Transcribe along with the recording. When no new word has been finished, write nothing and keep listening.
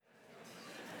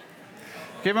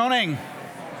Good morning.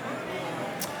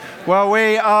 Well,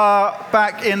 we are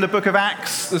back in the book of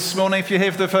Acts this morning. If you're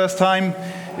here for the first time,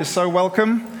 you're so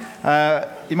welcome.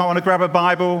 You might want to grab a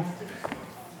Bible,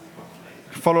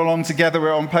 follow along together.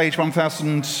 We're on page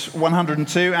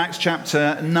 1102, Acts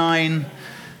chapter 9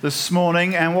 this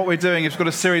morning. And what we're doing is we've got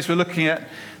a series. We're looking at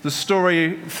the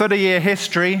story, 30-year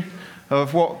history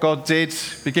of what God did,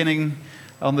 beginning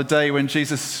on the day when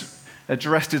Jesus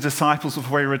addressed his disciples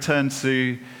before he returned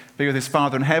to be with his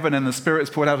Father in heaven, and the Spirit was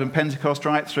poured out in Pentecost,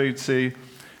 right through to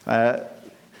the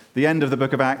end of the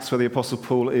book of Acts, where the Apostle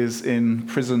Paul is in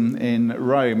prison in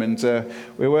Rome. And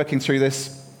we're working through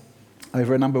this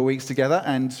over a number of weeks together,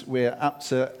 and we're up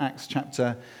to Acts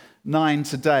chapter 9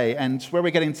 today. And where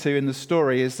we're getting to in the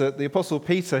story is that the Apostle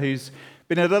Peter, who's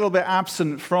been a little bit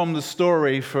absent from the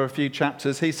story for a few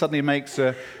chapters, he suddenly makes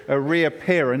a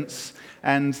reappearance.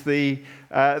 And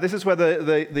this is where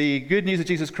the good news of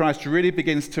Jesus Christ really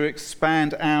begins to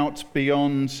expand out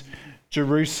beyond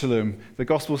Jerusalem. The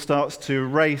gospel starts to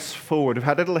race forward. We've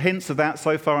had little hints of that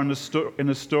so far in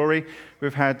the story.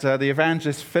 We've had the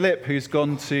evangelist Philip, who's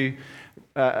gone to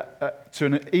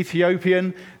an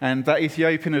Ethiopian, and that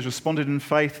Ethiopian has responded in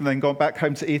faith and then gone back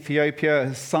home to Ethiopia,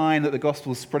 a sign that the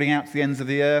gospel is spreading out to the ends of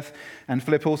the earth. And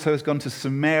Philip also has gone to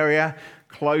Samaria,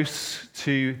 close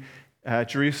to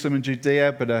Jerusalem and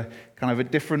Judea, but a kind of a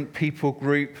different people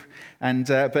group. And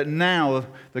but now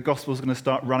the gospel is going to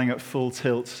start running at full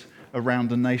tilt around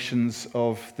the nations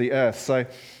of the earth. So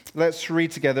let's read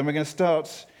together. And we're going to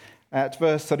start at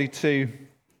verse 32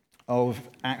 of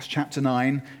Acts chapter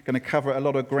 9. Going to cover a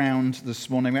lot of ground this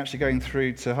morning. We're actually going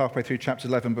through to halfway through chapter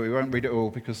 11, but we won't read it all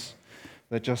because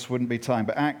there just wouldn't be time.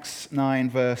 But Acts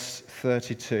 9, verse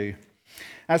 32.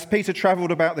 As Peter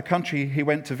traveled about the country, he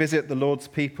went to visit the Lord's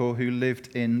people who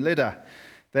lived in Lydda.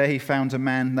 There he found a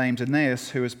man named Aeneas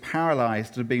who was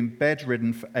paralyzed and had been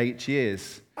bedridden for 8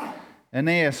 years.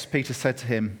 Aeneas, Peter said to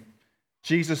him,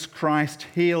 Jesus Christ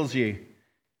heals you.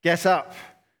 Get up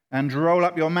and roll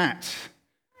up your mat.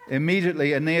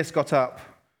 Immediately Aeneas got up.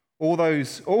 All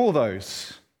those,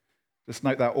 just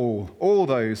note that all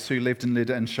those who lived in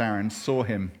Lydda and Sharon saw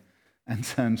him and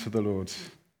turned to the Lord.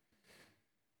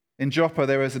 In Joppa,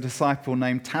 there was a disciple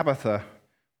named Tabitha,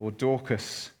 or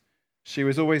Dorcas. She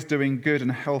was always doing good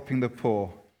and helping the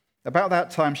poor. About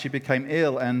that time, she became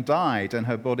ill and died, and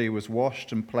her body was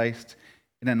washed and placed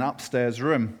in an upstairs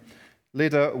room.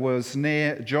 Lydda was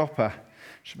near Joppa.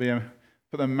 Should be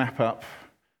put the map up,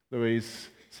 Louise,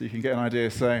 so you can get an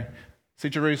idea. So, see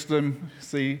Jerusalem,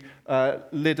 see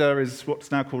Lydda is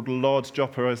what's now called Lod,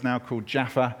 Joppa is now called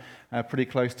Jaffa. Pretty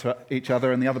close to each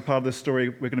other. And the other part of the story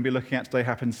we're going to be looking at today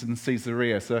happens in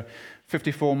Caesarea. So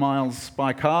 54 miles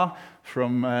by car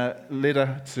from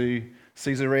Lydda to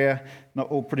Caesarea,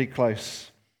 not all pretty close.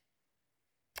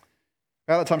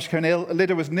 At that time she became ill.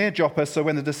 Lydda was near Joppa, so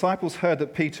when the disciples heard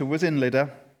that Peter was in Lydda,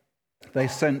 they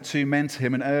sent 2 men to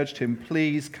him and urged him,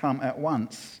 please come at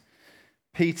once.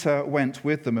 Peter went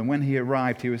with them, and when he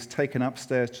arrived, he was taken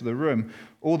upstairs to the room.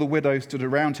 All the widows stood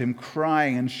around him,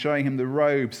 crying and showing him the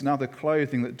robes and other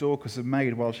clothing that Dorcas had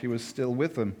made while she was still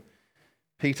with them.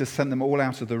 Peter sent them all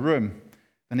out of the room.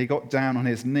 Then he got down on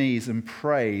his knees and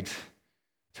prayed.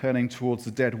 Turning towards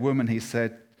the dead woman, he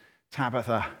said,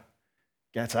 Tabitha,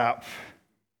 get up.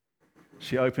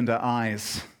 She opened her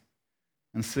eyes,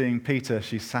 and seeing Peter,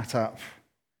 she sat up.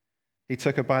 He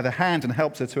took her by the hand and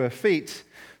helped her to her feet.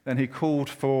 Then he called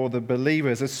for the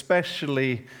believers,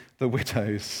 especially the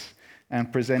widows,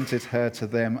 and presented her to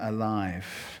them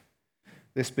alive.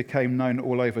 This became known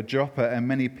all over Joppa, and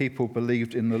many people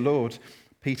believed in the Lord.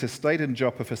 Peter stayed in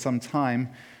Joppa for some time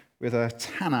with a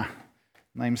tanner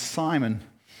named Simon.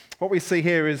 What we see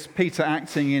here is Peter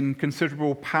acting in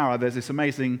considerable power. There's this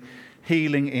amazing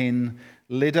healing in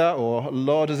Lydda, or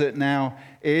Lod as it now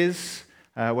is,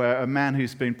 where a man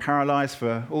who's been paralyzed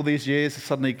for all these years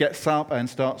suddenly gets up and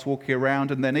starts walking around.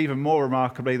 And then even more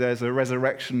remarkably, there's a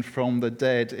resurrection from the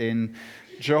dead in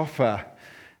Joppa.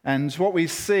 And what we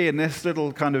see in this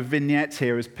little kind of vignette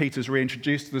here, as Peter's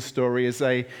reintroduced to the story, is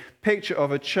a picture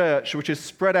of a church which is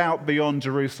spread out beyond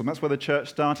Jerusalem. That's where the church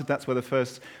started. That's where the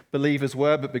first believers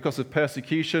were. But because of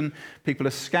persecution, people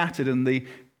are scattered, and the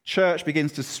church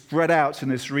begins to spread out in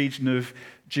this region of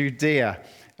Judea.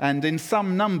 And in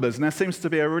some numbers, and there seems to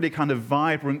be a really kind of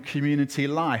vibrant community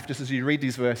life. Just as you read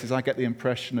these verses, I get the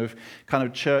impression of kind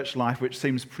of church life, which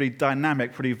seems pretty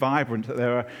dynamic, pretty vibrant, that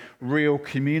there are real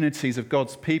communities of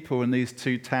God's people in these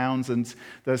 2 towns, and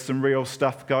there's some real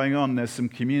stuff going on. There's some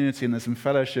community, and there's some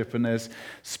fellowship, and there's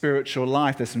spiritual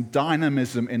life. There's some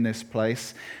dynamism in this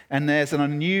place, and there's an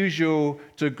unusual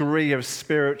degree of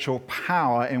spiritual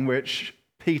power in which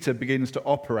Peter begins to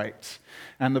operate.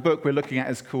 And the book we're looking at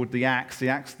is called the Acts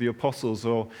of the Apostles,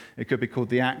 or it could be called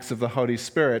the Acts of the Holy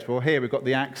Spirit. Well, here we've got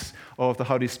the Acts of the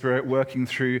Holy Spirit working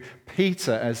through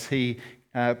Peter as he,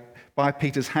 by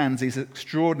Peter's hands, these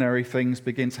extraordinary things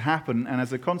begin to happen. And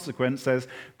as a consequence, there's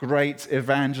great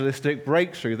evangelistic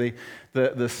breakthrough.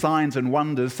 The signs and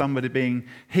wonders, somebody being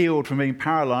healed from being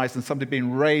paralyzed and somebody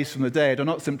being raised from the dead, are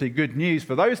not simply good news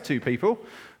for those two people,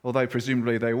 although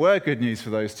presumably they were good news for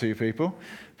those two people,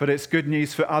 but it's good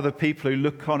news for other people who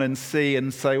look on and see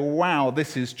and say, wow,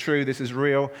 this is true, this is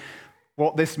real.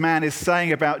 What this man is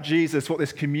saying about Jesus, what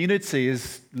this community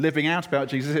is living out about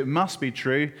Jesus, it must be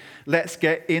true. Let's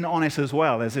get in on it as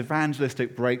well. There's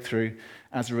evangelistic breakthrough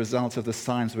as a result of the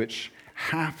signs which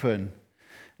happen.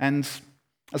 And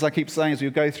as I keep saying, as we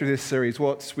go through this series,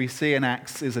 what we see in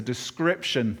Acts is a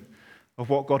description of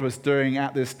what God was doing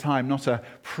at this time, not a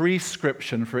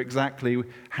prescription for exactly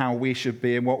how we should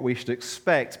be and what we should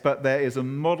expect, but there is a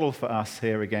model for us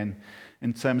here again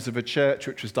in terms of a church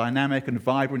which was dynamic and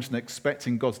vibrant and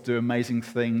expecting God to do amazing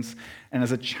things, and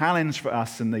as a challenge for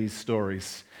us in these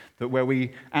stories,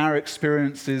 that our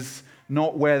experience is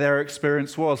not where their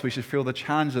experience was. We should feel the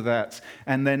challenge of that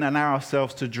and then allow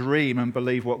ourselves to dream and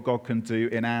believe what God can do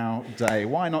in our day.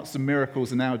 Why not some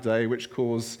miracles in our day which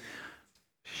cause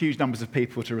huge numbers of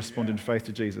people to respond in faith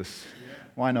to Jesus?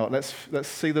 Why not? Let's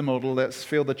see the model, let's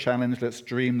feel the challenge, let's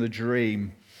dream the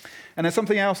dream. And there's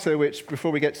something else here which,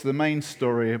 before we get to the main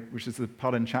story, which is the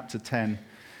part in chapter 10,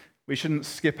 we shouldn't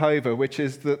skip over, which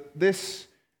is that this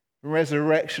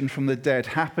resurrection from the dead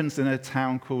happens in a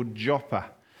town called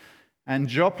Joppa. And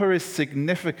Joppa is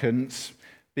significant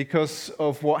because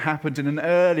of what happened in an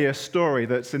earlier story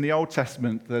that's in the Old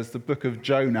Testament. There's the book of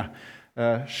Jonah,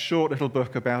 a short little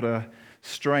book about a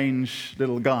strange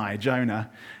little guy,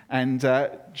 Jonah. And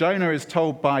Jonah is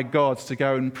told by God to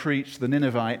go and preach to the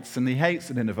Ninevites, and he hates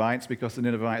the Ninevites because the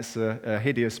Ninevites are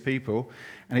hideous people,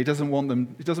 and he doesn't want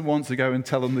to go and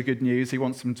tell them the good news. He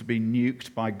wants them to be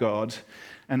nuked by God.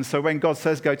 And so when God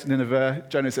says go to Nineveh,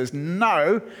 Jonah says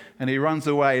no, and he runs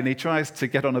away, and he tries to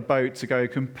get on a boat to go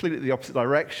completely the opposite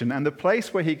direction. And the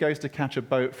place where he goes to catch a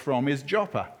boat from is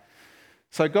Joppa.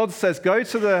 So God says go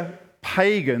to the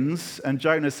pagans, and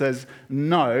Jonah says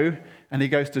no, and he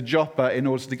goes to Joppa in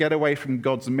order to get away from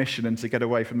God's mission and to get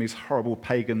away from these horrible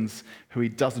pagans who he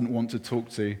doesn't want to talk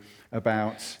to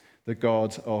about the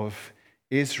God of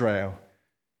Israel.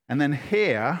 And then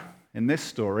here, in this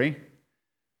story,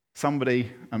 somebody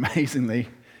amazingly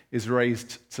is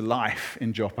raised to life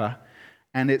in Joppa,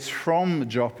 and it's from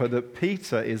Joppa that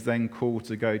Peter is then called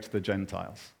to go to the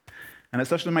Gentiles. And it's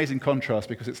such an amazing contrast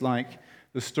because it's like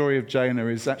the story of Jonah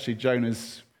is actually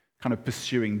Jonah's kind of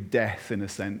pursuing death in a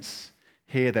sense.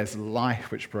 Here there's life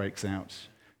which breaks out.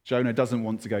 Jonah doesn't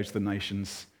want to go to the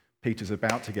nations. Peter's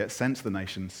about to get sent to the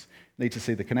nations. Need to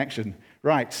see the connection.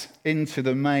 Right, into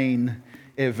the main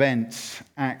event,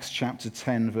 Acts chapter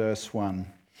 10, verse 1.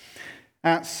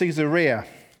 At Caesarea,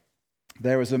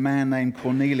 there was a man named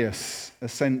Cornelius, a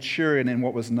centurion in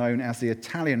what was known as the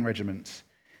Italian regiment.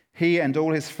 He and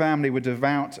all his family were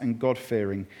devout and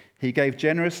God-fearing. He gave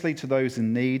generously to those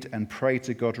in need and prayed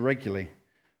to God regularly.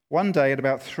 One day at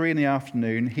about 3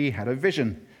 p.m, he had a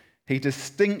vision. He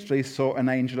distinctly saw an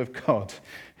angel of God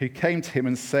who came to him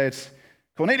and said,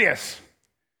 "Cornelius!"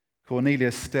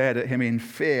 Cornelius stared at him in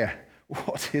fear.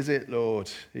 "What is it, Lord?"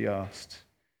 he asked.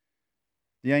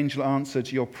 The angel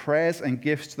answered, "Your prayers and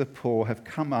gifts to the poor have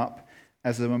come up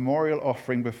as a memorial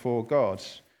offering before God.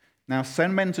 Now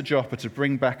send men to Joppa to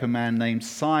bring back a man named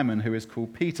Simon, who is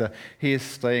called Peter. He is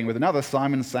staying with another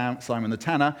Simon, Simon the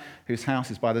tanner, whose house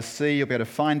is by the sea. You'll be able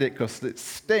to find it because it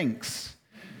stinks."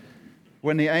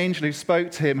 When the angel who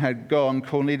spoke to him had gone,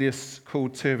 Cornelius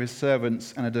called 2 of his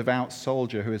servants and a devout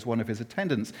soldier who is one of his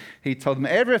attendants. He told them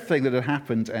everything that had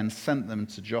happened and sent them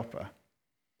to Joppa.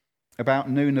 About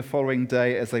noon the following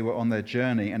day, as they were on their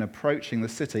journey and approaching the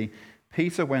city,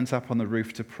 Peter went up on the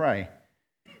roof to pray.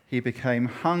 He became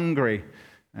hungry.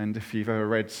 And if you've ever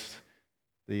read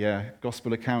the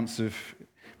gospel accounts of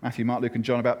Matthew, Mark, Luke, and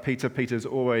John about Peter, Peter's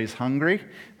always hungry.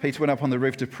 Peter went up on the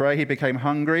roof to pray. He became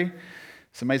hungry.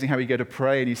 It's amazing how you go to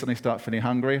pray and you suddenly start feeling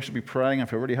hungry. I should be praying. I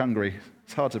feel really hungry.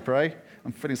 It's hard to pray.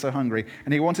 I'm feeling so hungry.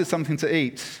 And he wanted something to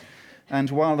eat. And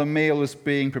while the meal was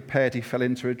being prepared, he fell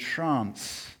into a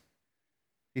trance.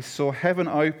 He saw heaven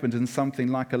opened and something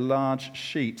like a large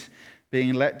sheet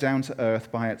being let down to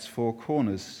earth by its four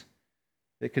corners.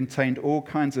 It contained all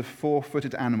kinds of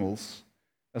four-footed animals,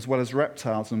 as well as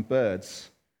reptiles and birds.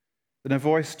 Then a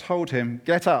voice told him,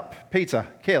 "Get up, Peter,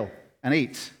 kill and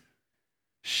eat."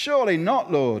 "Surely not,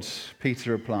 Lord,"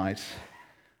 Peter replied.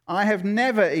 "I have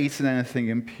never eaten anything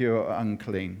impure or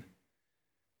unclean."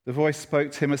 The voice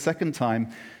spoke to him a second time.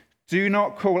 Do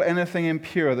not call anything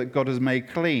impure that God has made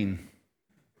clean.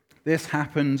 This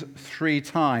happened 3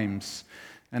 times.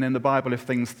 And in the Bible, if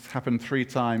things happen 3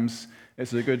 times,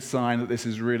 it's a good sign that this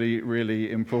is really,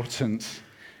 really important.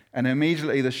 And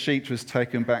immediately the sheet was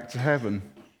taken back to heaven.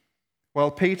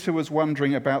 While Peter was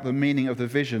wondering about the meaning of the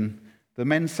vision, the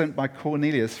men sent by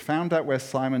Cornelius found out where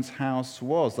Simon's house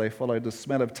was. They followed the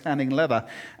smell of tanning leather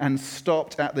and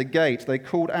stopped at the gate. They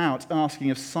called out, asking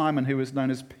if Simon, who was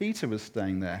known as Peter, was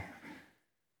staying there.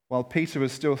 While Peter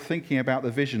was still thinking about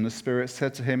the vision, the Spirit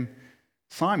said to him,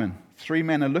 Simon, 3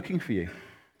 men are looking for you.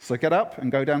 So get up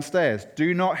and go downstairs.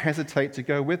 Do not hesitate to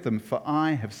go with them, for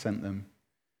I have sent them.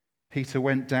 Peter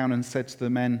went down and said to the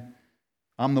men,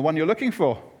 I'm the one you're looking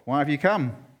for. Why have you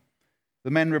come?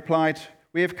 The men replied,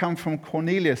 We have come from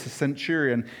Cornelius, a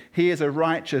centurion. He is a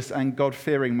righteous and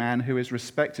God-fearing man who is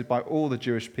respected by all the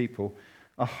Jewish people.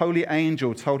 A holy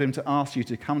angel told him to ask you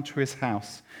to come to his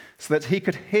house so that he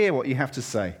could hear what you have to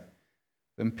say.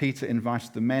 Then Peter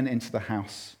invited the men into the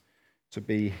house to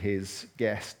be his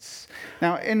guests.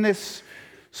 Now, in this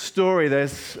story,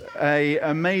 there's an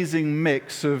amazing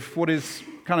mix of what is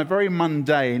kind of very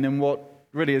mundane and what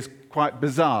really is quite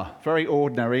bizarre, very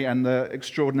ordinary and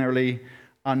extraordinarily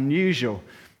unusual.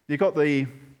 You've got the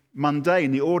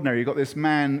mundane, the ordinary. You've got this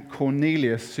man,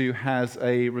 Cornelius, who has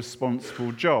a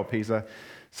responsible job. He's a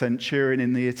centurion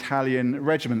in the Italian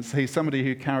regiments. He's somebody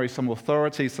who carries some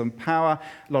authority, some power,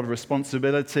 a lot of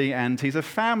responsibility, and he's a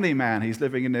family man. He's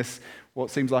living in this, what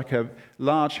seems like a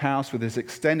large house with his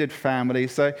extended family.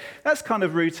 So that's kind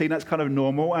of routine, that's kind of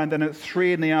normal. And then at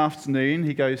 3 p.m,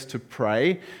 he goes to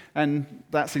pray, and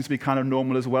that seems to be kind of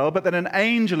normal as well. But then an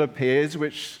angel appears,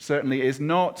 which certainly is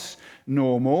not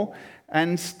normal.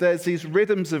 And there's these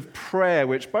rhythms of prayer,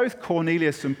 which both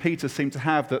Cornelius and Peter seem to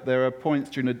have, that there are points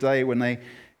during the day when they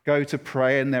go to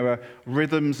pray, and there are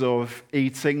rhythms of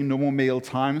eating, normal meal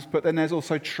times, but then there's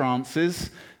also trances,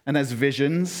 and there's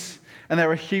visions, and there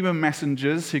are human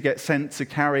messengers who get sent to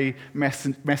carry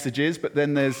messages, but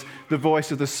then there's the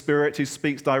voice of the Spirit who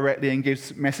speaks directly and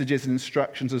gives messages and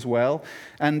instructions as well.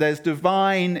 And there's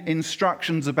divine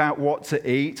instructions about what to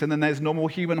eat, and then there's normal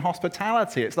human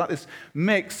hospitality. It's like this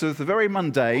mix of the very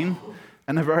mundane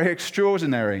and the very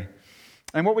extraordinary.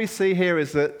 And what we see here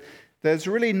is that there's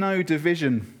really no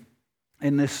division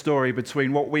in this story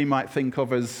between what we might think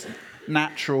of as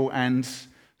natural and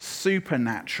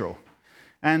supernatural.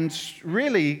 And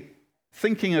really,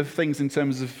 thinking of things in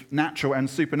terms of natural and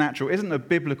supernatural isn't a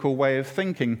biblical way of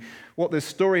thinking. What this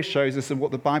story shows us and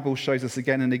what the Bible shows us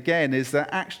again and again is that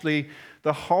actually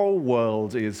the whole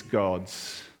world is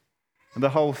God's. And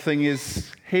the whole thing is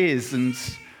His and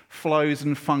flows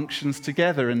and functions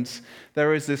together. And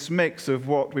there is this mix of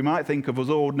what we might think of as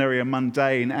ordinary and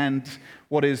mundane and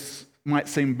what might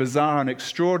seem bizarre and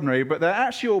extraordinary, but they're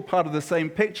actually all part of the same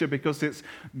picture because it's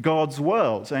God's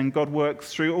world, and God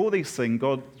works through all these things.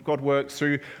 God works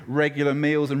through regular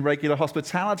meals and regular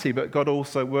hospitality, but God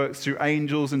also works through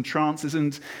angels and trances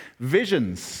and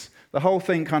visions. The whole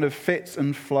thing kind of fits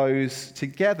and flows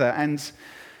together. And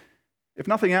if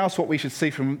nothing else, what we should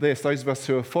see from this, those of us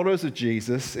who are followers of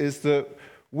Jesus, is that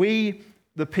we,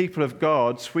 the people of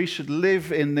God, we should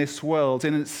live in this world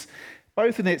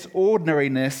both in its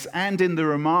ordinariness and in the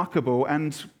remarkable,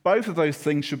 and both of those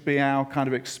things should be our kind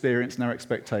of experience and our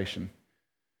expectation.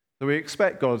 So we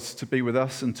expect God to be with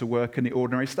us and to work in the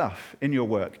ordinary stuff, in your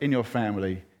work, in your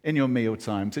family, in your meal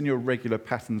times, in your regular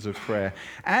patterns of prayer.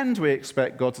 And we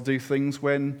expect God to do things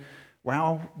when,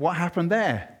 wow, what happened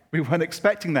there? We weren't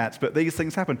expecting that, but these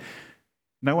things happen.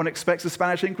 No one expects the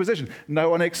Spanish Inquisition. No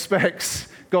one expects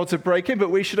God to break in, but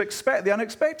we should expect the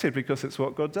unexpected because it's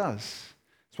what God does.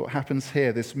 It's what happens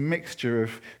here, this mixture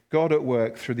of God at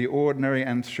work through the ordinary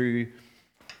and through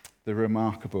the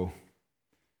remarkable.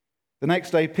 The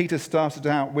next day, Peter started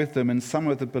out with them, and some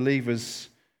of the believers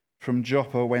from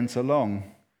Joppa went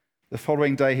along. The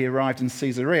following day, he arrived in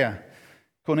Caesarea.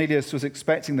 Cornelius was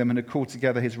expecting them and had called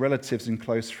together his relatives and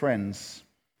close friends.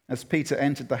 As Peter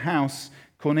entered the house,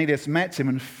 Cornelius met him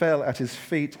and fell at his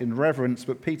feet in reverence,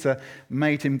 but Peter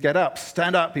made him get up.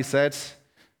 Stand up, he said.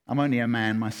 I'm only a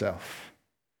man myself.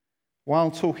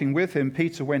 While talking with him,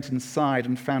 Peter went inside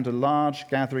and found a large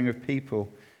gathering of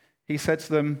people. He said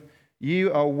to them,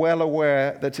 You are well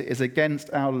aware that it is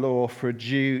against our law for a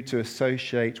Jew to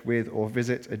associate with or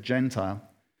visit a Gentile.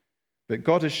 But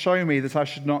God has shown me that I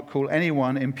should not call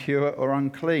anyone impure or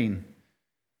unclean.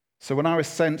 So when I was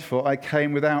sent for, I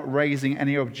came without raising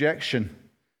any objection.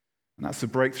 And that's a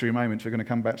breakthrough moment. We're going to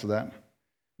come back to that.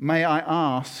 May I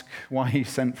ask why he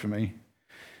sent for me?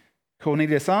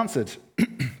 Cornelius answered,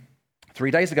 3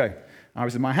 days ago, I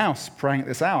was in my house praying at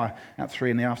this hour at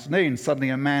 3 p.m. Suddenly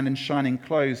a man in shining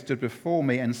clothes stood before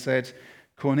me and said,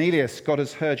 'Cornelius, God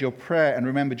has heard your prayer and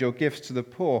remembered your gifts to the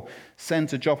poor. Send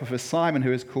to Joppa for Simon,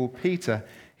 who is called Peter.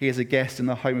 He is a guest in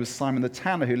the home of Simon the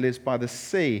tanner, who lives by the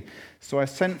sea. So I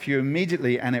sent for you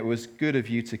immediately, and it was good of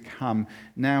you to come.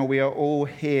 Now we are all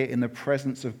here in the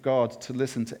presence of God to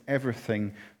listen to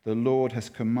everything the Lord has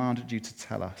commanded you to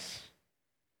tell us.'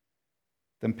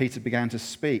 Then Peter began to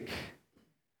speak.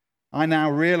 'I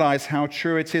now realize how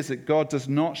true it is that God does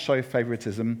not show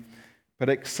favoritism, but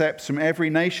accepts from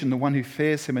every nation the one who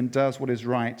fears him and does what is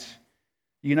right.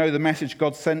 You know the message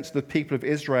God sent to the people of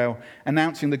Israel,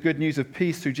 announcing the good news of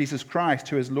peace through Jesus Christ,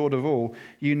 who is Lord of all.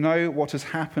 You know what has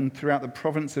happened throughout the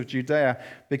province of Judea,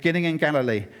 beginning in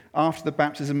Galilee, after the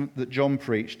baptism that John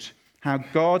preached, how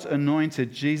God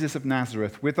anointed Jesus of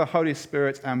Nazareth with the Holy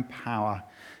Spirit and power,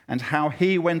 and how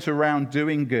he went around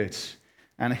doing good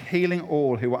and healing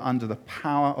all who were under the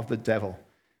power of the devil,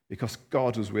 because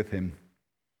God was with him.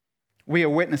 We are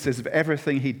witnesses of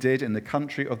everything he did in the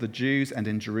country of the Jews and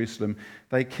in Jerusalem.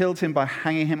 They killed him by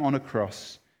hanging him on a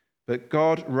cross, but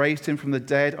God raised him from the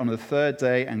dead on the third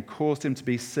day and caused him to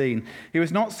be seen. He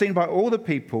was not seen by all the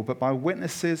people, but by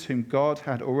witnesses whom God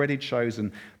had already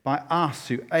chosen, by us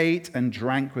who ate and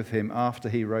drank with him after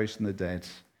he rose from the dead.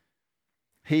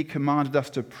 He commanded us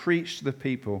to preach to the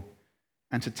people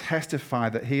and to testify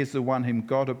that he is the one whom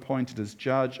God appointed as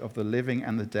judge of the living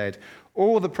and the dead.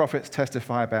 All the prophets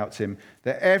testify about him,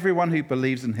 that everyone who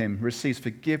believes in him receives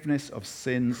forgiveness of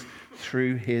sins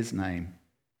through his name.'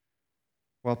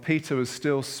 While Peter was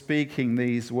still speaking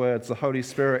these words, the Holy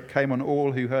Spirit came on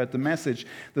all who heard the message.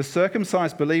 The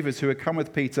circumcised believers who had come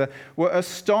with Peter were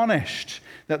astonished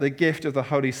that the gift of the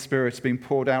Holy Spirit had been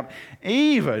poured out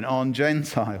even on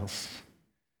Gentiles.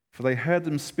 For they heard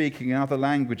them speaking in other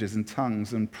languages and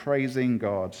tongues and praising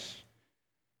God.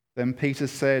 Then Peter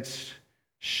said,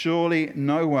 'Surely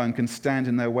no one can stand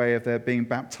in their way of their being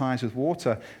baptized with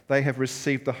water. They have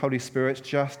received the Holy Spirit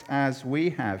just as we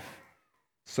have.'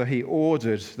 So he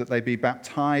ordered that they be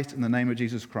baptized in the name of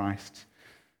Jesus Christ.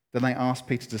 Then they asked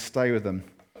Peter to stay with them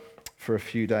for a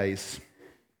few days."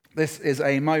 This is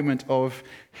a moment of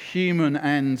human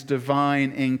and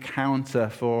divine encounter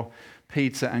for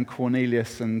Peter and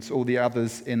Cornelius and all the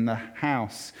others in the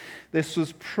house. This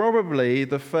was probably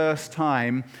the first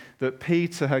time that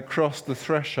Peter had crossed the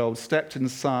threshold, stepped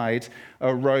inside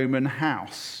a Roman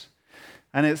house.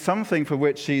 And it's something for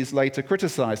which he's later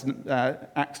criticized.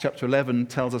 Acts chapter 11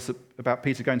 tells us about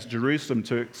Peter going to Jerusalem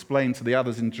to explain to the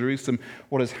others in Jerusalem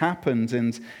what has happened.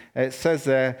 And it says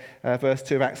there, verse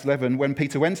 2 of Acts 11, when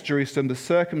Peter went to Jerusalem, the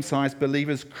circumcised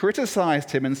believers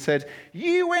criticized him and said,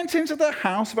 "You went into the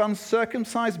house of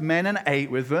uncircumcised men and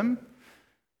ate with them."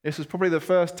 This was probably the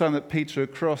first time that Peter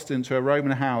had crossed into a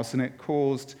Roman house, and it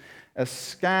caused a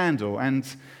scandal. And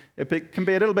it can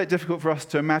be a little bit difficult for us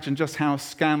to imagine just how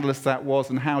scandalous that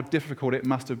was and how difficult it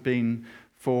must have been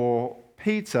for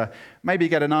Peter. Maybe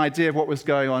get an idea of what was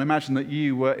going on. Imagine that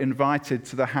you were invited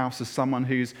to the house of someone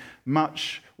who's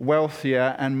much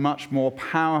wealthier and much more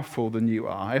powerful than you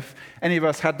are. If any of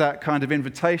us had that kind of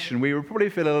invitation, we would probably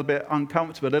feel a little bit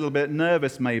uncomfortable, a little bit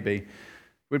nervous maybe.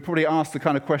 We'd probably ask the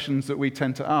kind of questions that we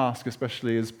tend to ask,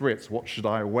 especially as Brits. What should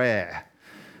I wear?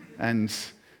 And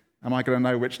am I going to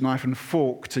know which knife and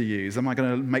fork to use? Am I going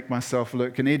to make myself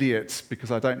look an idiot because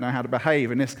I don't know how to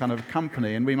behave in this kind of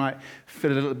company? And we might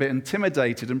feel a little bit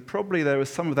intimidated. And probably there was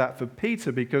some of that for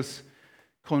Peter because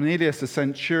Cornelius, the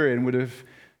centurion, would have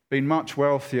been much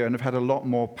wealthier and have had a lot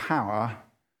more power,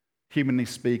 humanly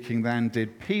speaking, than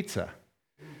did Peter.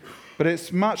 But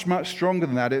it's much, much stronger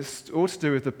than that. It's all to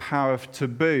do with the power of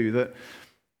taboo, that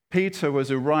Peter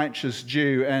was a righteous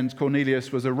Jew and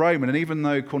Cornelius was a Roman. And even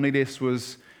though Cornelius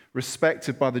was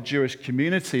respected by the Jewish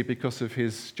community because of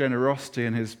his generosity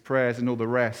and his prayers and all the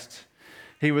rest,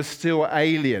 he was still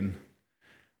alien.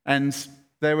 And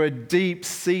there were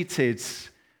deep-seated,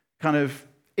 kind of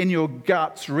in your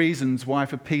guts reasons why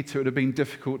for Peter it would have been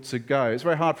difficult to go. It's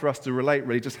very hard for us to relate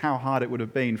really just how hard it would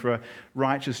have been for a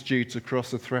righteous Jew to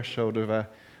cross the threshold of an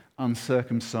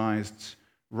uncircumcised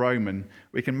Roman.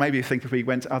 We can maybe think if we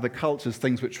went to other cultures,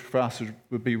 things which for us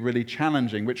would be really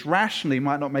challenging, which rationally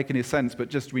might not make any sense, but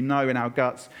just we know in our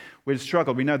guts we'd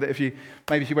struggle. We know that if you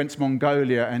went to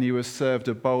Mongolia and you were served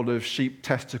a bowl of sheep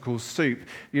testicle soup,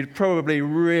 you'd probably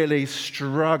really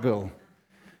struggle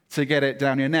to get it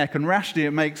down your neck. And rationally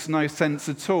it makes no sense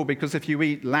at all, because if you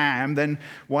eat lamb, then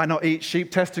why not eat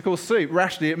sheep testicle soup?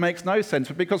 Rationally it makes no sense,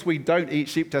 but because we don't eat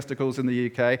sheep testicles in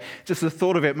the UK, just the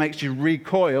thought of it makes you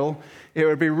recoil. It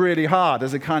would be really hard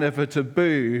as a kind of a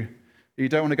taboo. You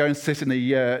don't want to go and sit in a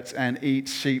yurt and eat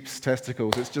sheep's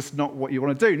testicles. It's just not what you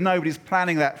want to do. Nobody's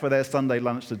planning that for their Sunday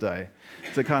lunch today.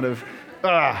 It's a kind of,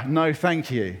 no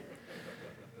thank you.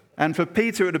 And for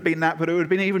Peter, it would have been that, but it would have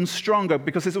been even stronger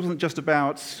because this wasn't just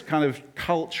about kind of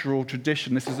cultural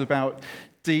tradition. This is about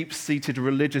deep-seated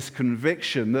religious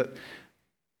conviction that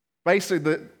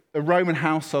basically the Roman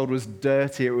household was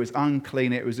dirty, it was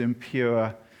unclean, it was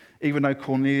impure. Even though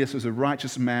Cornelius was a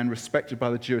righteous man respected by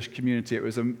the Jewish community, it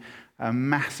was a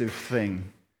massive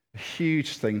thing, a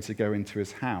huge thing to go into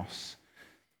his house.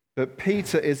 But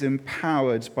Peter is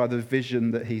empowered by the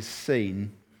vision that he's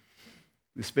seen,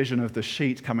 this vision of the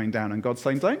sheet coming down and God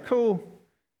saying, don't call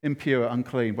impure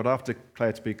unclean, but I've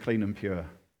declared to be clean and pure.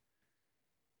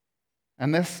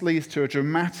 And this leads to a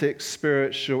dramatic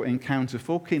spiritual encounter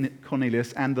for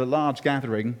Cornelius and the large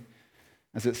gathering,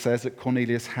 as it says, that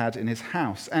Cornelius had in his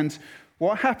house. And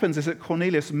what happens is that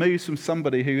Cornelius moves from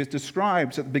somebody who is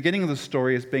described at the beginning of the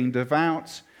story as being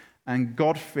devout and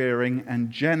God-fearing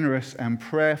and generous and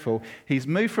prayerful. He's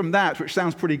moved from that, which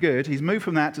sounds pretty good, he's moved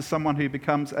from that to someone who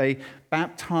becomes a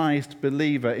baptized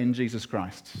believer in Jesus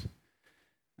Christ.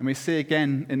 And we see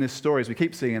again in this story, as we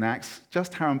keep seeing in Acts,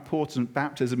 just how important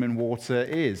baptism in water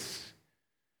is.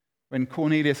 When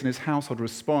Cornelius and his household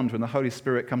respond, when the Holy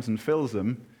Spirit comes and fills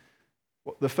them,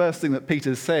 the first thing that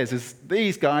Peter says is,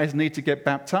 these guys need to get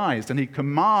baptized, and he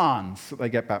commands that they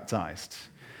get baptized.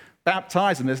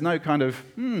 Baptize them. There's no kind of,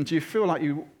 do you feel like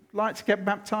you like to get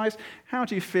baptized? How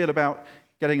do you feel about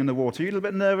getting in the water? Are you a little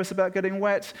bit nervous about getting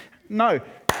wet? No.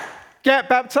 Get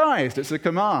baptized. It's a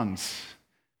command.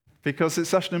 Because it's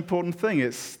such an important thing.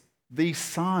 It's the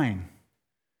sign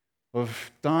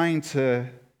of dying to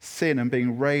sin and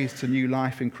being raised to new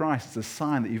life in Christ. It's a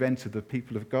sign that you've entered the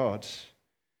people of God.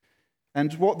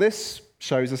 And what this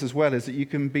shows us as well is that you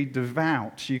can be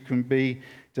devout. You can be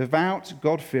devout,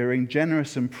 God-fearing,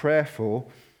 generous and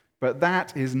prayerful, but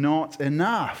that is not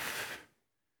enough.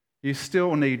 You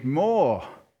still need more.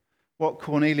 What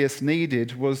Cornelius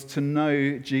needed was to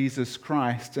know Jesus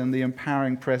Christ and the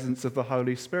empowering presence of the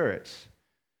Holy Spirit.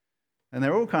 And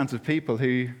there are all kinds of people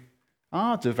who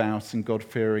are devout and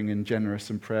God-fearing and generous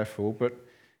and prayerful, but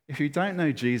if you don't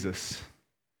know Jesus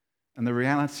and the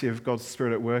reality of God's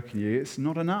Spirit at work in you, it's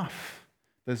not enough.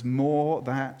 There's more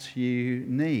that you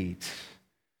need.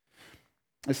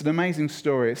 It's an amazing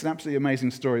story. It's an absolutely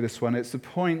amazing story, this one. It's the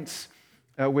point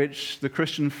at which the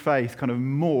Christian faith kind of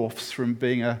morphs from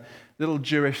being a little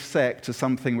Jewish sect to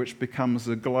something which becomes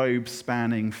a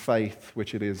globe-spanning faith,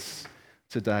 which it is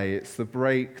today. It's the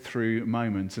breakthrough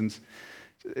moment. And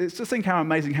it's just think how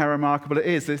amazing, how remarkable it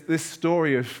is, this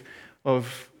story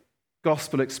of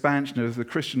gospel expansion, of the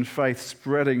Christian faith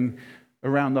spreading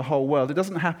around the whole world. It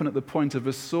doesn't happen at the point of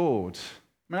a sword.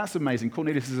 I mean, that's amazing.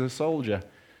 Cornelius is a soldier.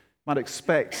 Might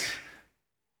expect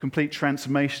complete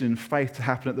transformation in faith to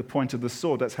happen at the point of the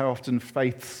sword. That's how often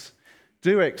faiths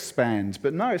do expand.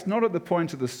 But no, it's not at the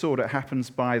point of the sword. It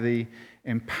happens by the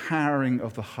empowering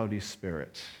of the Holy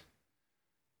Spirit.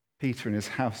 Peter and his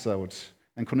household,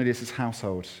 and Cornelius'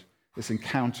 household, this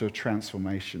encounter of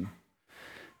transformation.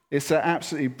 It's an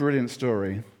absolutely brilliant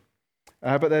story.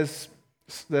 But there's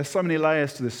so many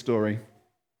layers to this story.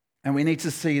 And we need to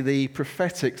see the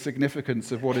prophetic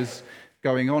significance of what is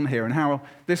going on here and how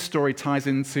this story ties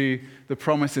into the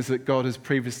promises that God has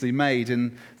previously made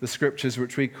in the scriptures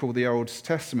which we call the Old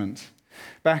Testament.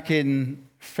 Back in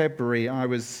February, I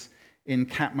was in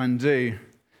Kathmandu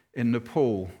in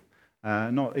Nepal,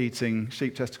 not eating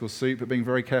sheep testicle soup, but being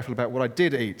very careful about what I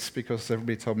did eat because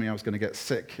everybody told me I was going to get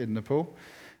sick in Nepal.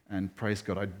 And praise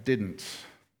God, I didn't,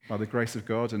 by the grace of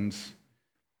God and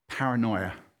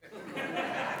paranoia.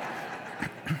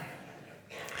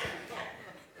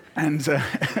 And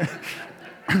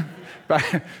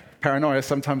paranoia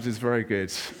sometimes is very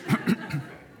good.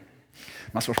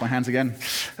 Must wash my hands again.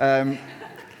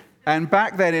 And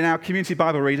back then in our community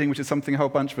Bible reading, which is something a whole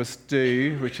bunch of us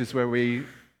do, which is where we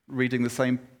reading the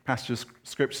same passage of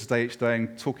scriptures day each day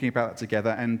and talking about that together.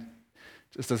 And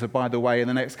just as a by the way, in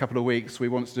the next couple of weeks, we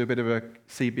want to do a bit of a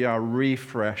CBR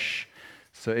refresh.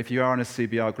 So if you are in a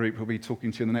CBR group, we'll be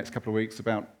talking to you in the next couple of weeks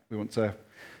about, we want to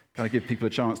kind of give people a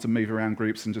chance to move around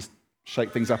groups and just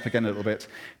shake things up again a little bit.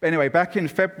 But anyway, back in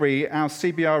February, our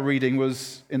CBR reading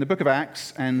was in the book of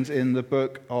Acts and in the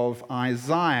book of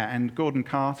Isaiah. And Gordon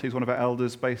Cart, who's one of our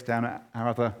elders based down at our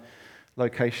other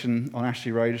location on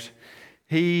Ashley Road,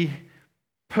 he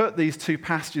put these two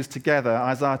passages together,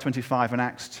 Isaiah 25 and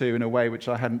Acts 2, in a way which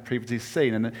I hadn't previously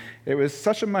seen. And it was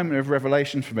such a moment of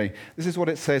revelation for me. This is what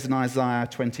it says in Isaiah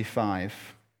 25.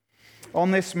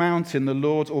 On this mountain, the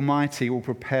Lord Almighty will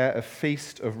prepare a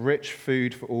feast of rich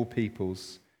food for all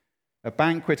peoples. a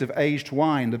banquet of aged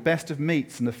wine, the best of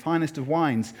meats and the finest of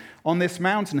wines. On this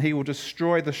mountain he will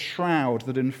destroy the shroud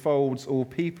that enfolds all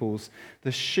peoples,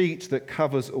 the sheet that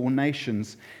covers all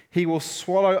nations. He will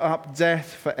swallow up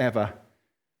death forever.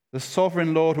 The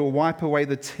sovereign Lord will wipe away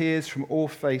the tears from all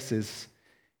faces.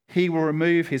 He will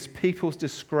remove his people's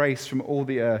disgrace from all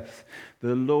the earth.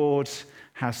 The Lord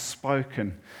has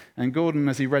spoken. And Gordon,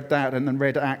 as he read that and then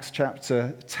read Acts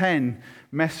chapter 10,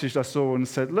 messaged us all and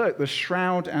said, look, the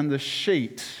shroud and the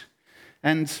sheet.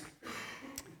 And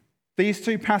these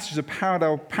two passages are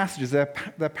parallel passages. They're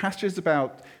passages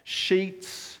about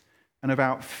sheets and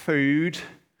about food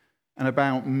and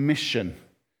about mission.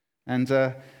 And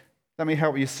let me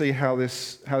help you see how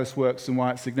this works and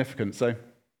why it's significant. So,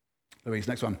 Louise,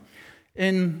 next one.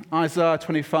 In Isaiah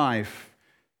 25,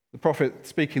 the prophet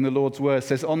speaking the Lord's word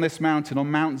says, on this mountain, on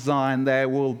Mount Zion, there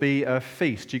will be a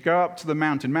feast. You go up to the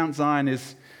mountain. Mount Zion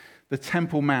is the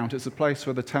Temple Mount. It's the place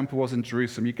where the temple was in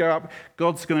Jerusalem. You go up,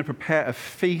 God's going to prepare a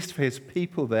feast for his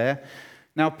people there.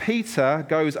 Now, Peter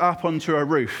goes up onto a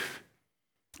roof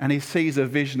and he sees a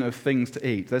vision of things to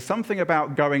eat. There's something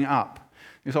about going up.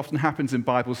 This often happens in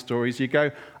Bible stories. You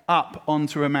go up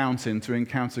onto a mountain to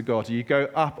encounter God. You go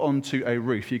up onto a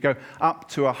roof. You go up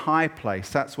to a high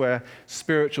place. That's where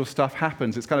spiritual stuff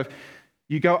happens. It's kind of,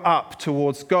 you go up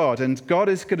towards God, and God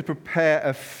is going to prepare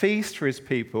a feast for his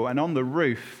people. And on the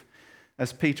roof,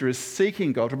 as Peter is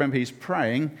seeking God, remember he's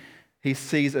praying, he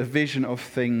sees a vision of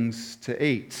things to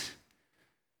eat.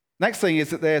 Next thing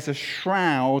is that there's a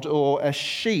shroud or a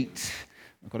sheet.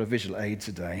 I've got a visual aid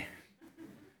today.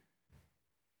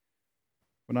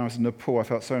 When I was in Nepal, I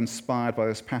felt so inspired by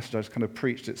this passage, I just kind of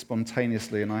preached it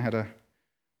spontaneously, and I had a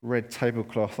red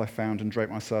tablecloth I found and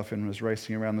draped myself in and was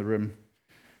racing around the room.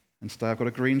 And today I've got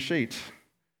a green sheet.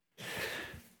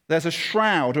 There's a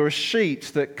shroud or a sheet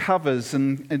that covers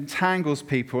and entangles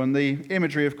people, and the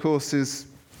imagery, of course, is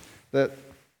that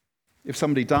if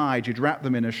somebody died, you'd wrap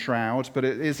them in a shroud, but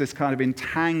it is this kind of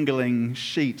entangling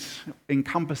sheet,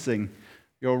 encompassing.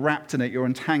 You're wrapped in it, you're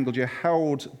entangled, you're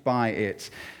held by it.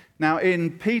 Now,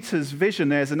 in Peter's vision,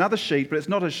 there's another sheet, but it's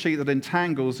not a sheet that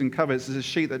entangles and covers. It's a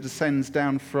sheet that descends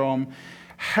down from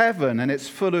heaven, and it's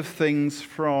full of things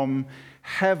from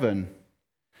heaven.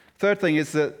 Third thing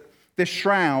is that this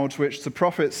shroud, which the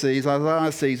prophet sees,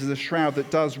 Isaiah sees, is a shroud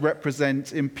that does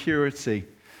represent impurity.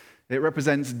 It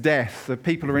represents death. The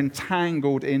people are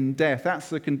entangled in death. That's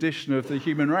the condition of the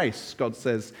human race, God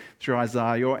says through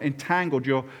Isaiah. You're entangled.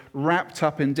 You're wrapped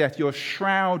up in death. You're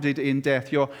shrouded in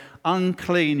death. You're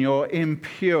unclean. You're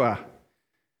impure.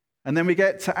 And then we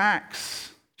get to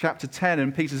Acts chapter 10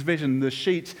 and Peter's vision. The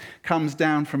sheet comes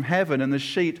down from heaven, and the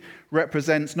sheet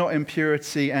represents not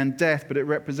impurity and death, but it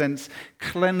represents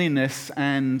cleanliness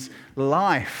and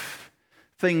life.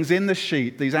 Things in the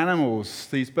sheet, these animals,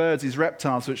 these birds, these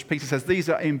reptiles, which Peter says, these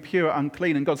are impure,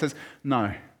 unclean. And God says,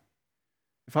 no.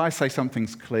 If I say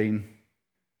something's clean,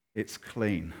 it's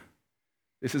clean.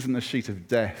 This isn't a sheet of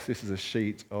death. This is a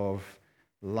sheet of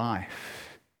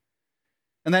life.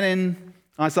 And then in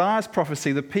Isaiah's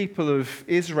prophecy, the people of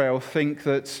Israel think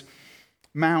that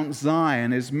Mount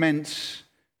Zion is meant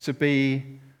to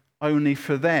be only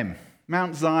for them.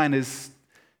 Mount Zion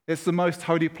it's the most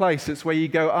holy place. It's where you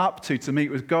go up to meet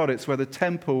with God. It's where the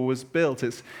temple was built.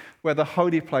 It's where the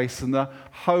holy place and the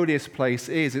holiest place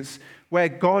is. It's where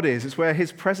God is. It's where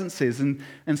his presence is. And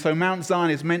so Mount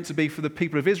Zion is meant to be for the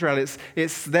people of Israel.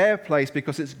 It's their place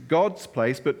because it's God's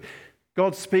place. But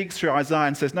God speaks through Isaiah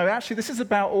and says, no, actually, this is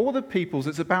about all the peoples.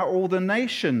 It's about all the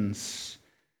nations.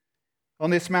 On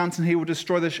this mountain, he will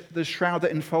destroy the shroud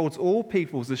that enfolds all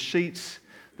peoples, the sheet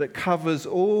that covers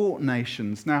all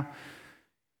nations. Now,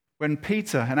 when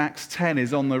Peter in Acts 10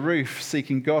 is on the roof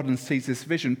seeking God and sees this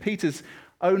vision, Peter's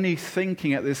only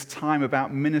thinking at this time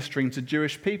about ministering to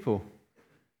Jewish people.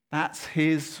 That's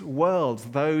his world.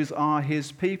 Those are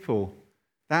his people.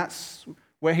 That's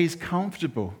where he's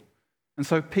comfortable. And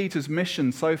so Peter's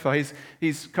mission so far,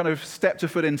 he's kind of stepped a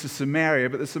foot into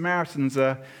Samaria, but the Samaritans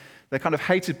they're kind of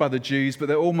hated by the Jews, but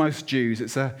they're almost Jews.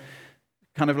 It's a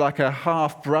kind of like a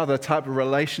half-brother type of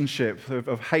relationship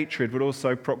of hatred, but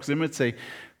also proximity.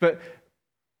 But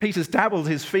Peter's dabbled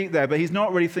his feet there, but he's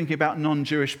not really thinking about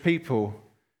non-Jewish people.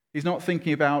 He's not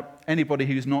thinking about anybody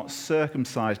who's not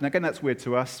circumcised. Now, again, that's weird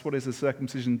to us. What is a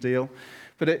circumcision deal?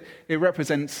 But it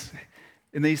represents,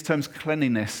 in these terms,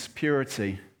 cleanliness,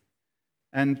 purity.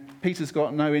 And Peter's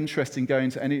got no interest in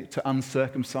going to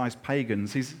uncircumcised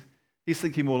pagans. He's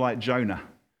thinking more like Jonah.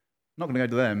 I'm not going to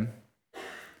go to them.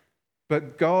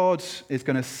 But God is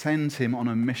going to send him on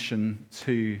a mission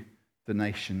to the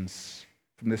nations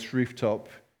from this rooftop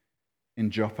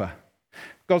in Joppa.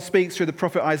 God speaks through the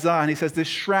prophet Isaiah, and he says, this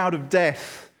shroud of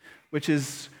death which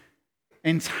is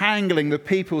entangling the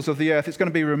peoples of the earth, it's going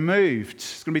to be removed.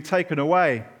 It's going to be taken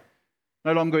away.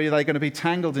 No longer are they going to be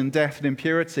tangled in death and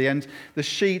impurity. And the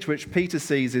sheet which Peter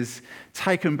sees is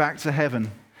taken back to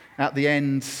heaven at the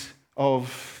end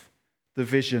of the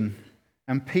vision.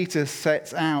 And Peter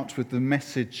sets out with the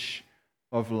message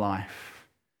of life.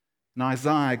 In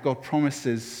Isaiah, God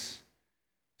promises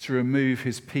to remove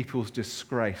his people's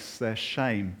disgrace, their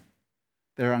shame,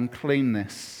 their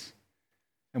uncleanness.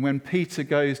 And when Peter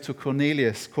goes to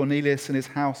Cornelius and his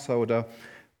household are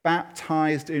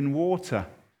baptized in water,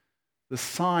 the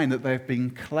sign that they've been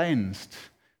cleansed,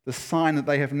 the sign that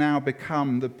they have now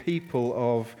become the people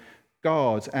of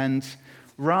God. And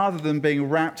rather than being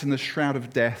wrapped in the shroud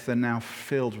of death, they're now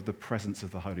filled with the presence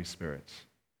of the Holy Spirit.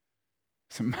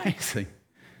 It's amazing.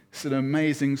 It's an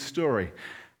amazing story.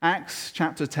 Acts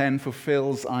chapter 10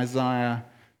 fulfills Isaiah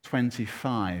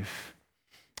 25.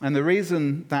 And the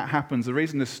reason that happens, the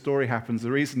reason this story happens,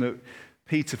 the reason that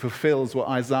Peter fulfills what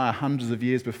Isaiah hundreds of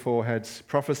years before had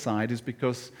prophesied is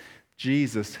because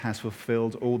Jesus has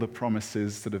fulfilled all the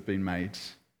promises that have been made.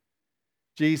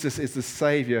 Jesus is the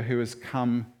Savior who has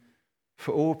come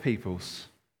for all peoples.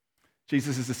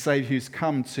 Jesus is the Savior who's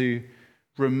come to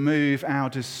remove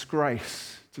our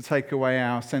disgrace, to take away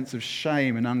our sense of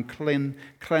shame and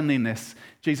uncleanliness.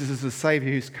 Jesus is the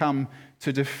Savior who's come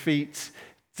to defeat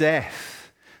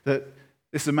death. That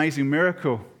this amazing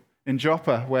miracle in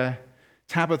Joppa where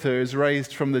Tabitha is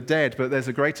raised from the dead, but there's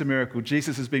a greater miracle.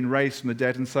 Jesus has been raised from the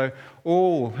dead, and so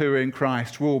all who are in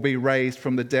Christ will be raised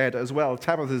from the dead as well.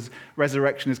 Tabitha's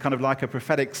resurrection is kind of like a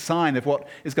prophetic sign of what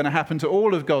is going to happen to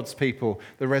all of God's people,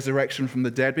 the resurrection from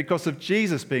the dead, because of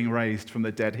Jesus being raised from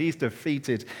the dead. He's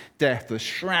defeated death. The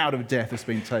shroud of death has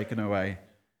been taken away.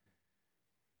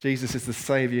 Jesus is the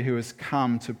Savior who has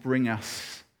come to bring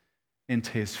us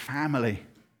into his family.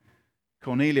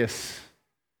 Cornelius,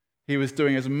 he was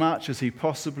doing as much as he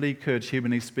possibly could,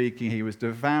 humanly speaking. He was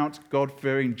devout,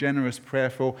 God-fearing, generous,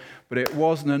 prayerful, but it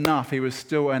wasn't enough. He was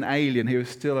still an alien. He was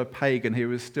still a pagan. He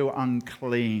was still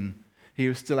unclean. He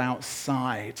was still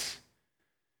outside.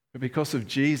 But because of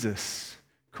Jesus,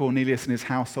 Cornelius and his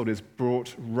household is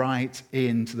brought right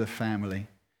into the family.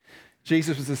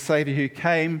 Jesus was the Savior who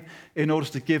came in order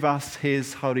to give us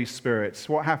his Holy Spirit.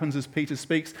 What happens as Peter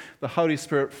speaks? The Holy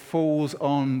Spirit falls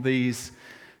on these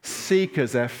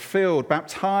seekers. They're filled,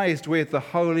 baptized with the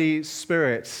Holy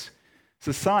Spirit. It's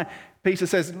a sign. Peter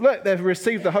says, look, they've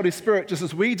received the Holy Spirit just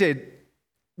as we did.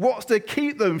 What's to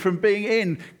keep them from being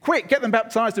in? Quick, get them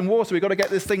baptized in water. We've got to get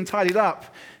this thing tidied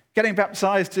up. Getting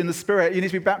baptized in the Spirit. You need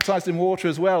to be baptized in water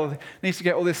as well. You need to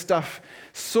get all this stuff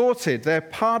sorted. They're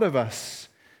part of us.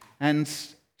 And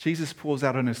Jesus pours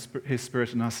out on his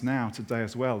Spirit in us now, today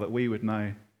as well, that we would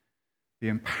know the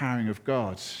empowering of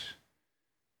God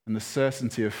and the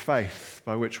certainty of faith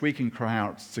by which we can cry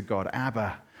out to God,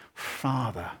 Abba,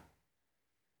 Father.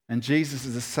 And Jesus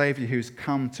is a Savior who's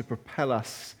come to propel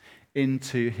us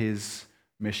into his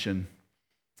mission.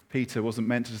 Peter wasn't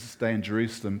meant to stay in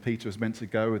Jerusalem. Peter was meant to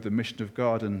go with the mission of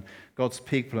God, and God's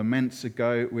people are meant to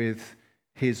go with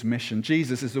his mission.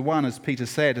 Jesus is the one, as Peter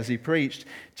said as he preached,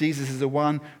 Jesus is the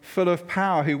one full of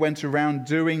power who went around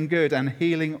doing good and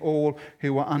healing all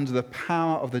who were under the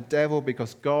power of the devil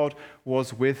because God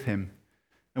was with him.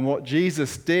 And what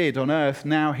Jesus did on earth,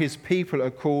 now his people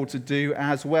are called to do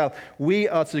as well. We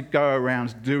are to go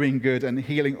around doing good and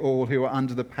healing all who are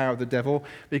under the power of the devil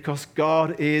because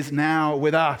God is now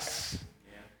with us.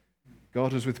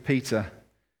 God was with Peter.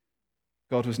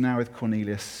 God was now with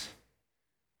Cornelius.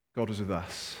 God was with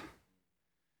us.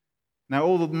 Now,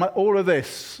 all of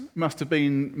this must have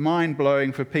been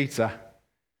mind-blowing for Peter.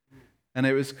 And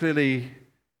it was clearly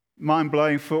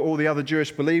mind-blowing for all the other Jewish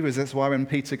believers. That's why when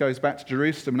Peter goes back to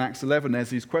Jerusalem in Acts 11, there's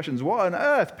these questions. What on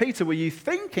earth, Peter, were you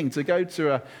thinking to go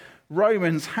to a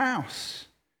Roman's house?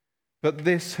 But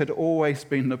this had always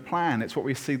been the plan. It's what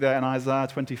we see there in Isaiah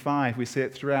 25. We see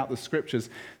it throughout the scriptures.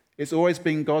 It's always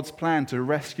been God's plan to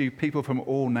rescue people from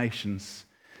all nations,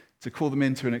 to call them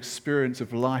into an experience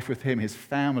of life with him, his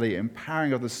family,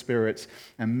 empowering of the Spirit,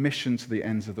 and mission to the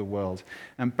ends of the world.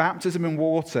 And baptism in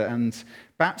water and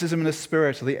baptism in the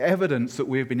Spirit are the evidence that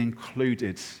we have been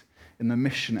included in the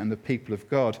mission and the people of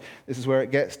God. This is where it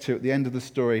gets to at the end of the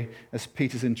story as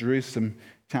Peter's in Jerusalem,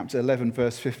 chapter 11,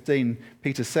 verse 15.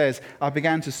 Peter says, I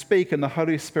began to speak and the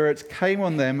Holy Spirit came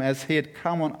on them as he had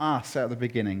come on us at the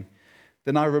beginning.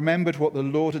 Then I remembered what the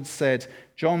Lord had said,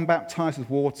 John baptized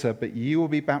with water, but you will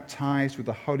be baptized with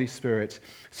the Holy Spirit.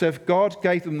 So if God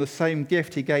gave them the same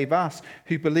gift he gave us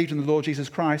who believed in the Lord Jesus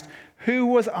Christ, who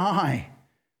was I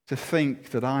to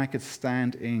think that I could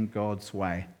stand in God's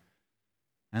way?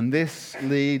 And this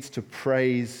leads to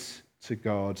praise to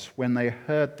God. When they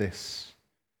heard this,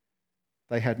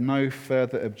 they had no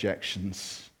further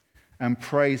objections and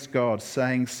praised God,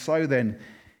 saying, "So then,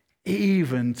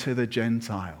 even to the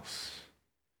Gentiles,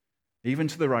 even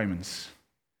to the Romans,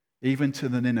 even to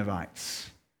the Ninevites,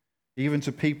 even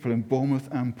to people in Bournemouth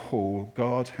and Poole,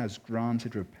 God has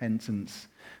granted repentance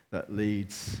that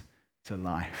leads to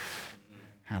life."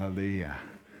 Hallelujah.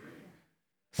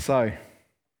 So,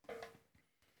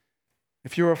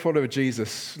 if you're a follower of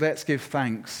Jesus, let's give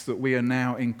thanks that we are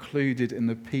now included in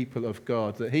the people of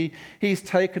God, that He's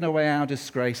taken away our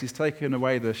disgrace, He's taken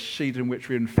away the sheet in which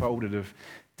we're enfolded of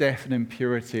death and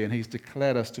impurity, and He's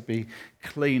declared us to be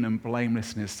clean and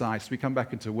blameless in His sight. So we come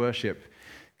back into worship.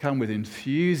 Come with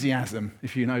enthusiasm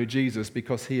if you know Jesus,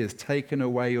 because He has taken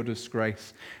away your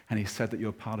disgrace and He said that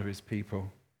you're part of His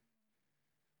people.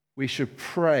 We should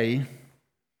pray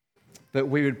that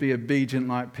we would be obedient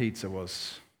like Peter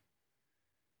was.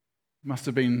 It must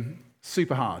have been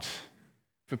super hard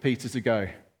for Peter to go.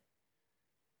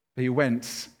 But he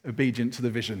went obedient to the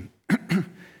vision.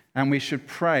 And we should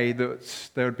pray that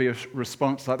there would be a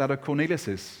response like that of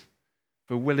Cornelius's,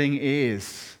 for willing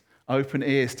ears, open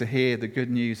ears to hear the good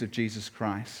news of Jesus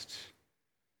Christ.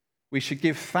 We should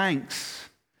give thanks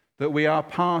that we are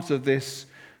part of this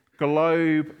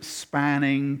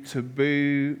globe-spanning,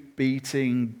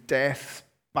 taboo-beating,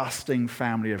 death-busting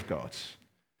family of God.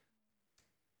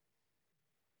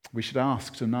 We should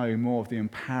ask to know more of the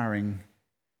empowering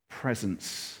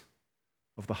presence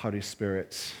of the Holy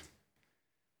Spirit.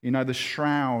 You know, the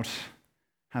shroud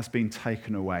has been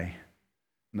taken away,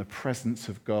 and the presence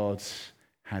of God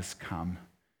has come.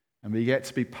 And we get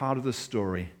to be part of the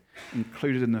story,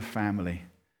 included in the family,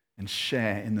 and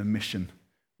share in the mission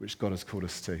which God has called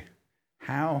us to.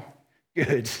 How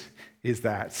good is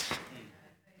that?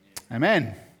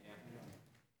 Amen.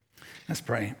 Let's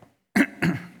pray.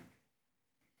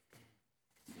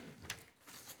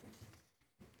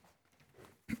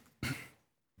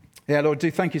 Yeah, Lord, do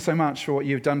thank you so much for what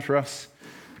you've done for us.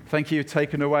 Thank you, you've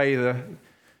taken away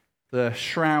the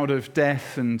shroud of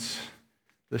death and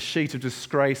the sheet of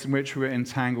disgrace in which we were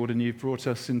entangled, and you've brought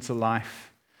us into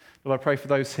life. Lord, I pray for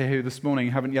those here who this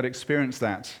morning haven't yet experienced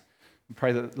that. I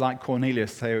pray that, like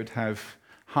Cornelius, they would have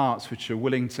hearts which are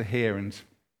willing to hear and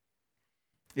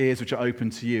ears which are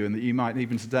open to you, and that you might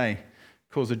even today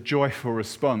cause a joyful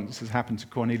response, as happened to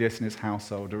Cornelius and his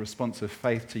household, a response of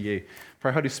faith to you.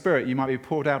 Pray, Holy Spirit, you might be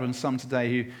poured out on some today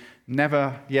who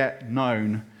never yet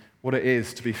known what it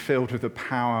is to be filled with the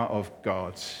power of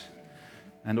God.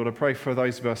 And Lord, I pray for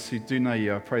those of us who do know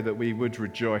you, I pray that we would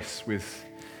rejoice with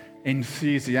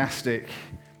enthusiastic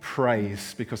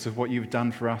praise because of what you've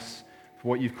done for us, for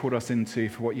what you've called us into,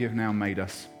 for what you've now made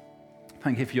us.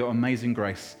 Thank you for your amazing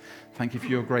grace. Thank you for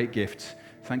your great gift.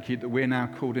 Thank you that we're now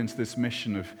called into this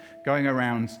mission of going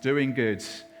around doing good,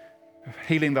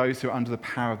 healing those who are under the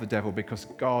power of the devil, because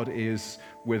God is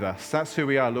with us. That's who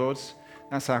we are, Lord.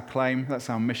 That's our claim. That's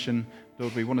our mission.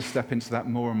 Lord, we want to step into that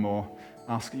more and more.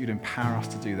 Ask that you'd empower us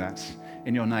to do that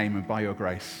in your name and by your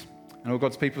grace. And all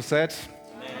God's people said,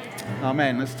 Amen.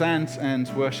 Amen. Let's stand and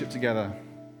worship together.